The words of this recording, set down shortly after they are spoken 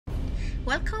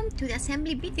Welcome to the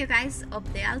assembly video guys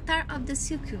of the altar of the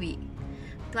Succubi.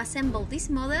 To assemble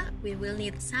this model, we will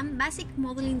need some basic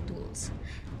modeling tools.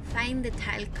 Find the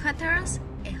tile cutters,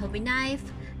 a hobby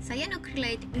knife,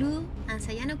 cyanocrylate glue and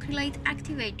cyanocrylate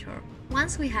activator.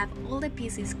 Once we have all the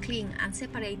pieces clean and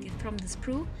separated from the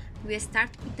sprue, we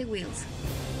start with the wheels.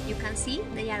 You can see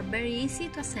they are very easy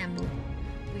to assemble.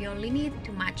 We only need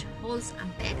to match holes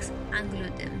and pegs and glue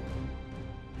them.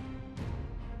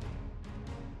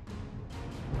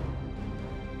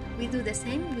 We do the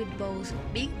same with both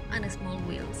big and small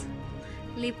wheels.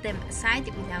 Leave them aside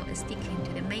without sticking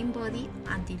to the main body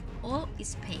until all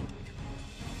is painted.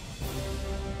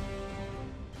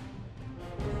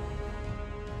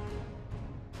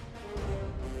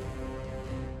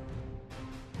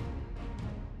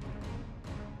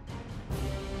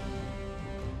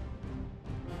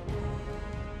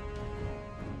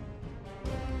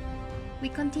 We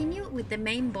continue with the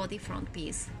main body front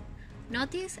piece.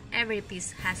 Notice every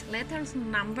piece has letters and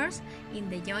numbers in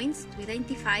the joints to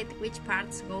identify which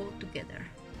parts go together.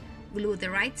 Glue the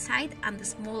right side and the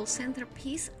small center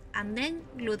piece and then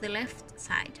glue the left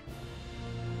side.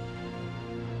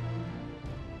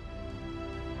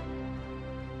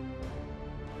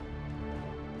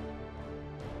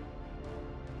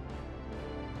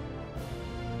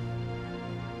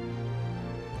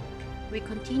 We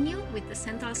continue with the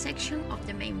central section of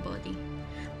the main body.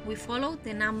 We follow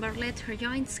the number letter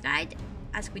joints guide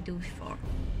as we do before.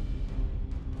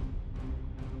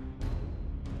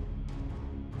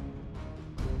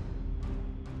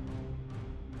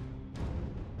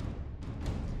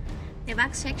 The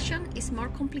back section is more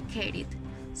complicated,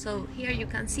 so here you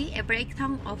can see a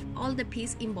breakdown of all the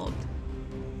pieces involved.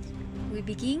 We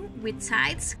begin with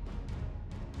sides.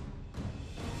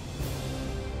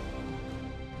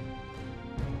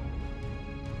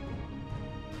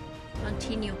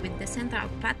 Continue with the central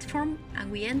platform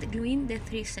and we end gluing the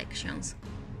three sections.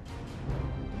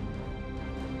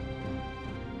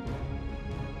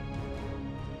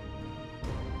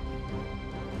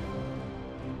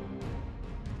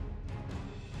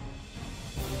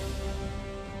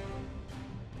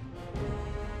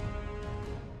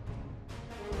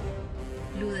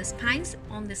 Glue the spines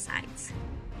on the sides.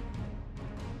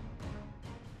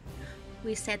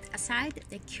 We set aside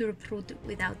the curved root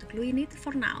without gluing it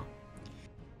for now.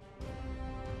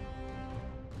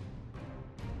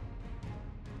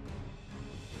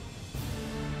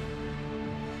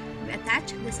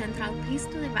 Attach the central piece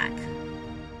to the back.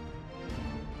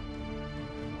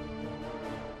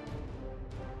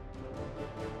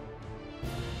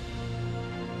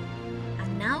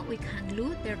 And now we can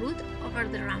glue the root over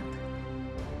the ramp.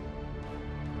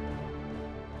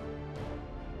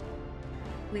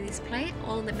 We display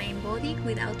all the main body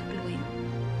without gluing.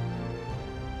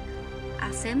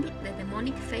 Assemble the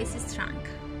demonic faces trunk.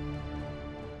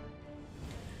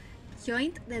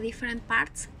 Join the different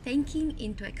parts taking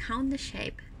into account the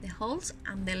shape, the holes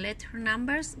and the letter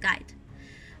numbers guide.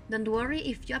 Don't worry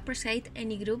if you appreciate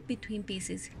any group between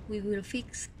pieces, we will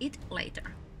fix it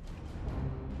later.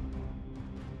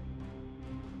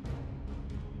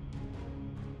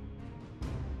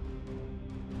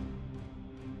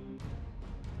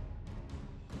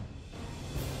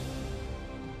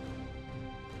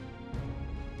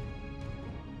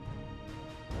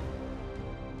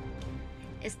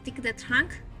 Stick the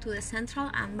trunk to the central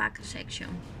and back section.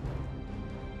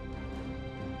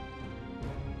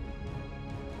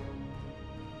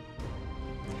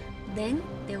 Then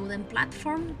the wooden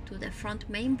platform to the front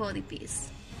main body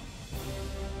piece.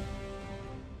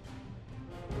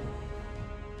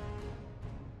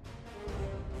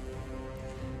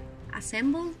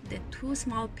 Assemble the two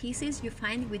small pieces you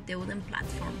find with the wooden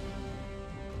platform.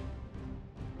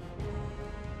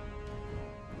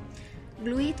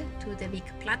 Glue it to the big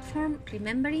platform,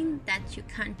 remembering that you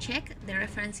can check the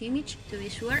reference image to be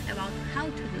sure about how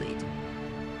to do it.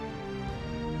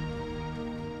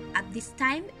 At this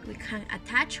time, we can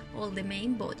attach all the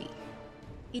main body.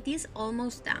 It is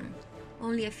almost done,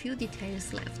 only a few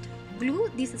details left.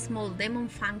 Glue these small demon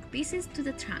fang pieces to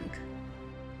the trunk.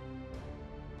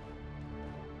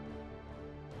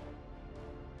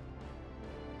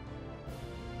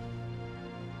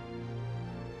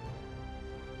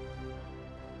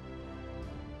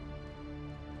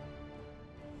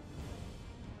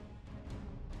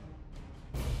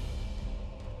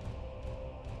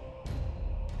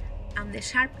 And the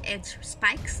sharp edge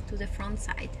spikes to the front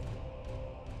side.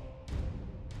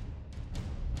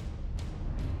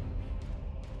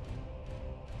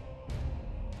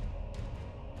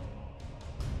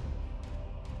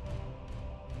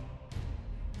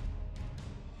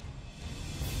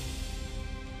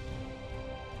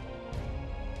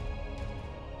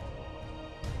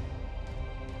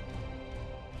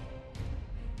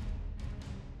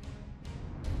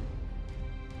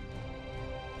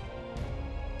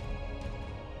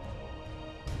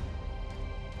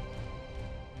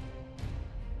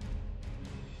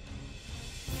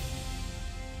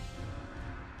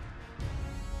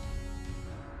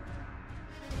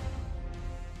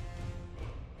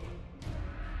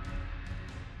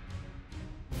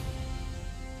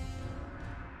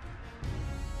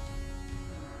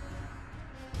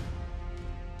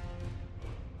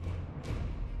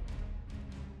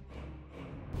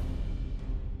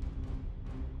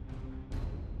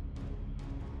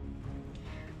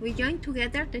 We join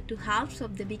together the two halves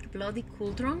of the big bloody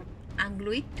cauldron and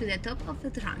glue it to the top of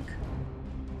the trunk.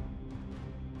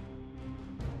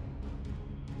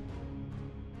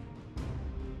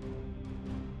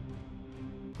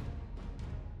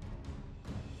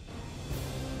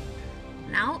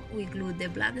 Now we glue the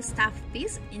blood staff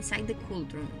piece inside the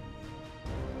cauldron.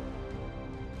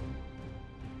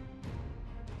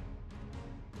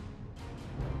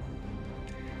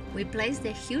 We place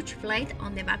the huge blade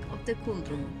on the back of the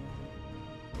cauldron.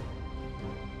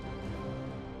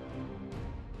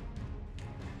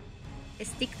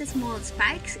 Stick the small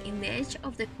spikes in the edge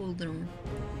of the cauldron,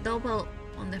 double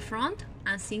on the front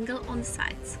and single on the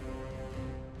sides.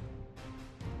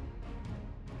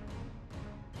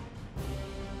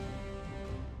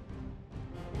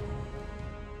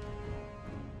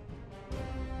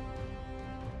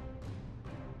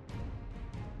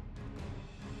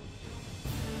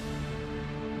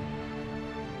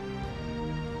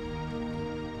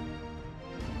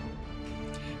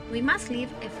 We must leave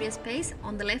a free space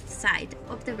on the left side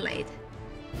of the blade.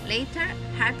 Later,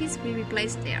 harpies will be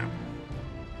placed there.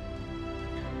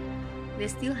 We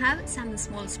still have some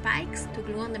small spikes to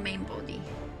glue on the main body.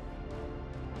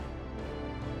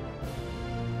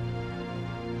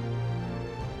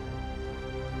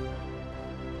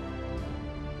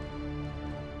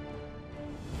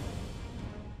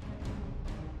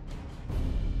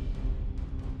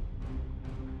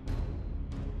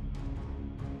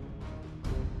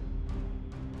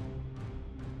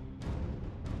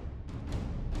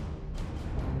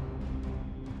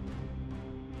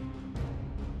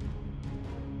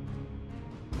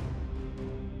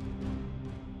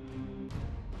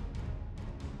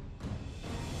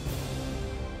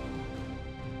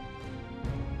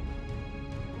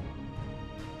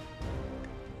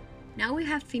 Now we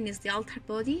have finished the altar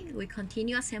body, we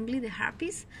continue assembling the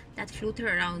harpies that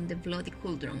flutter around the bloody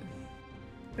cauldron.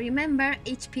 Remember,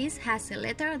 each piece has a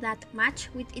letter that matches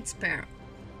with its pair.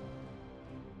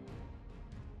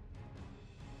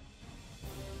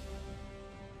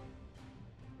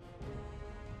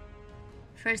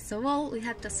 First of all, we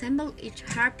have to assemble each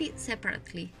harpy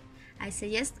separately. I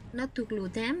suggest not to glue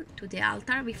them to the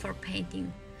altar before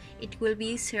painting. It will be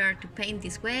easier to paint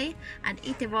this way and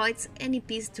it avoids any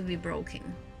piece to be broken.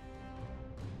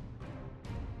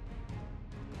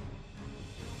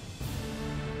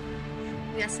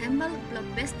 We assemble Blood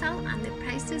Vestal and the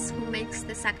priestess who makes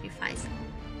the sacrifice,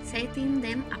 setting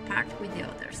them apart with the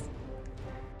others.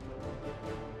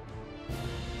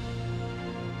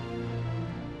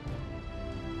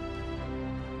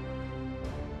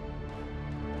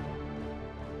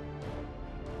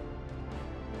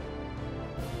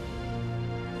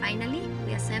 Finally,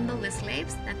 we assemble the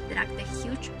slaves that drag the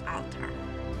huge altar.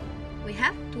 We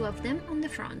have two of them on the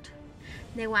front.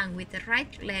 The one with the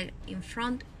right leg in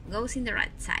front goes in the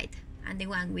right side, and the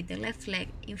one with the left leg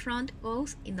in front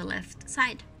goes in the left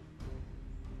side.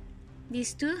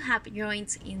 These two have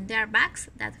joints in their backs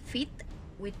that fit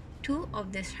with two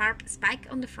of the sharp spikes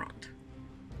on the front.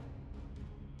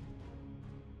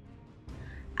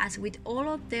 As with all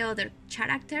of the other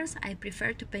characters, I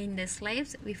prefer to paint the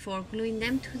slaves before gluing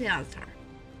them to the altar.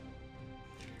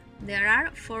 There are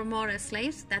 4 more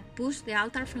slaves that push the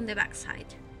altar from the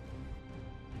backside.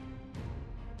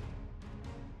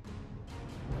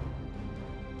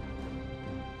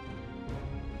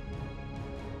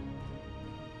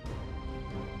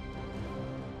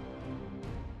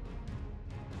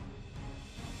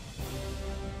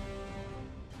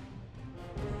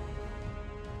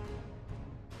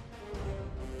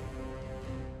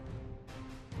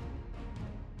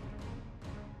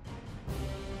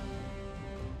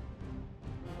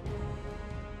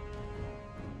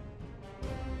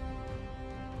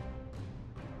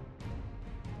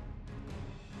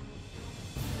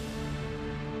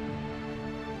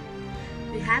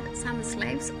 We have some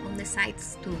slaves on the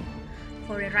sides too.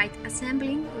 For a right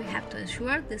assembling, we have to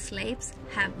ensure the slaves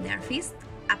have their fists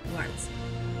upwards.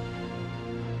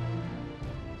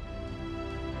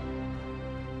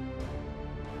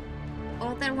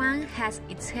 Other one has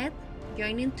its head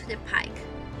joining to the pike.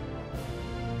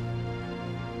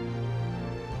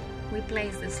 We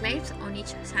place the slaves on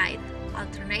each side,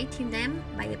 alternating them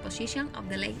by the position of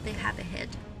the leg they have ahead.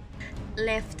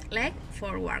 Left leg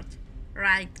forward,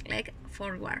 right leg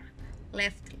forward,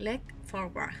 left leg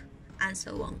forward, and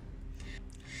so on.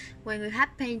 When we have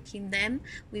painted them,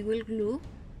 we will glue,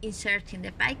 inserting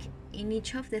the pike in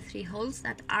each of the 3 holes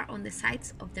that are on the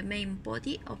sides of the main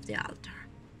body of the altar.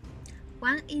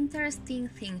 One interesting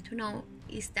thing to know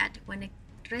is that when a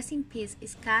resin piece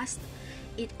is cast,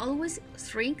 it always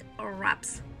shrinks or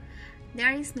wraps.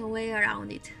 There is no way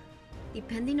around it.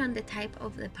 Depending on the type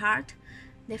of the part,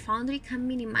 the foundry can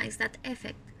minimize that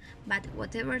effect, but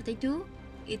whatever they do,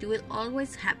 it will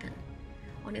always happen.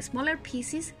 On smaller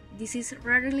pieces, this is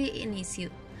rarely an issue,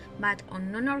 but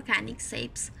on non-organic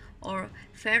shapes or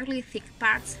fairly thick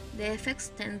parts, the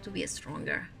effects tend to be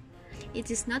stronger. It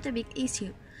is not a big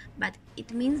issue, but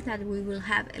it means that we will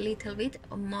have a little bit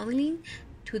of modeling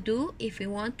to do if we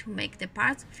want to make the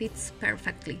parts fit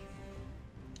perfectly.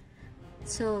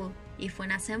 So, if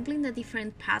when assembling the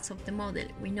different parts of the model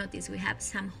we notice we have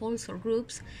some holes or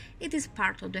grooves, it is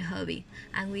part of the hobby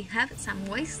and we have some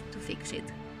ways to fix it.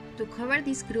 To cover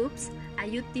these grooves, I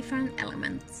use different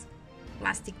elements: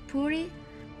 plastic putty,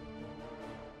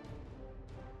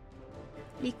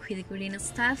 liquid green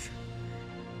stuff,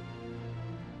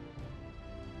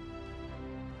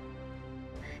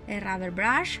 a rubber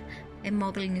brush, a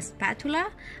modeling spatula,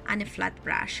 and a flat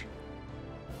brush.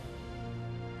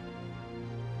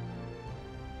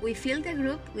 We fill the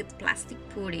groove with plastic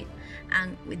putty,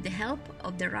 and with the help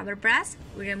of the rubber brush,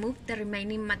 we remove the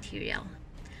remaining material.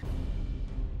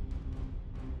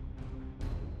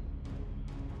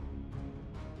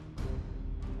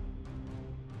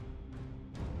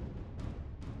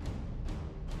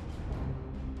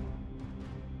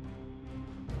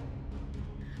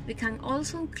 We can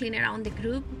also clean around the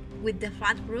groove with the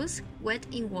flat brush wet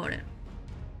in water.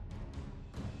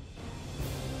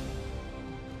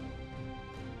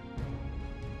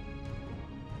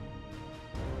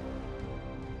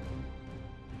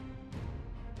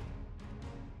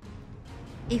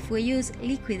 If we use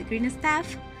liquid green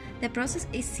stuff, the process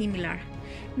is similar.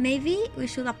 Maybe we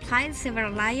should apply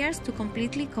several layers to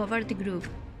completely cover the groove.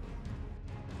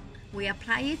 We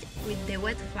apply it with the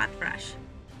wet flat brush.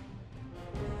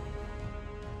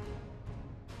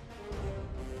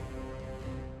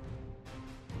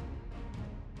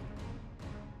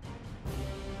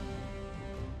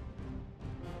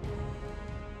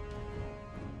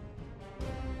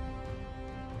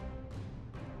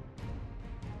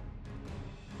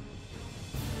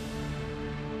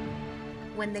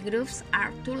 When the grooves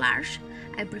are too large,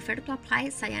 I prefer to apply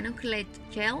cyanoacrylate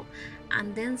gel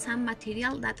and then some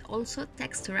material that also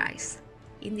texturizes.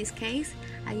 In this case,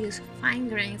 I use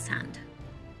fine-grained sand.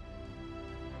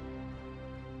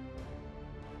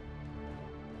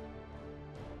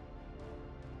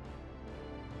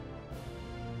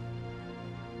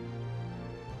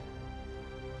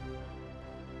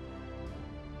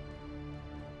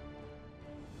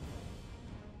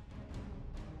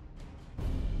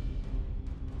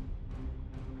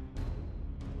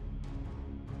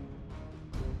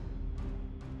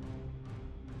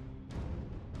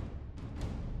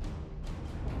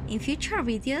 In future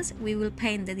videos, we will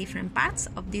paint the different parts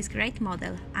of this great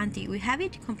model until we have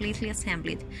it completely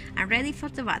assembled and ready for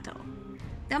the battle.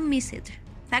 Don't miss it!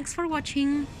 Thanks for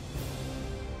watching!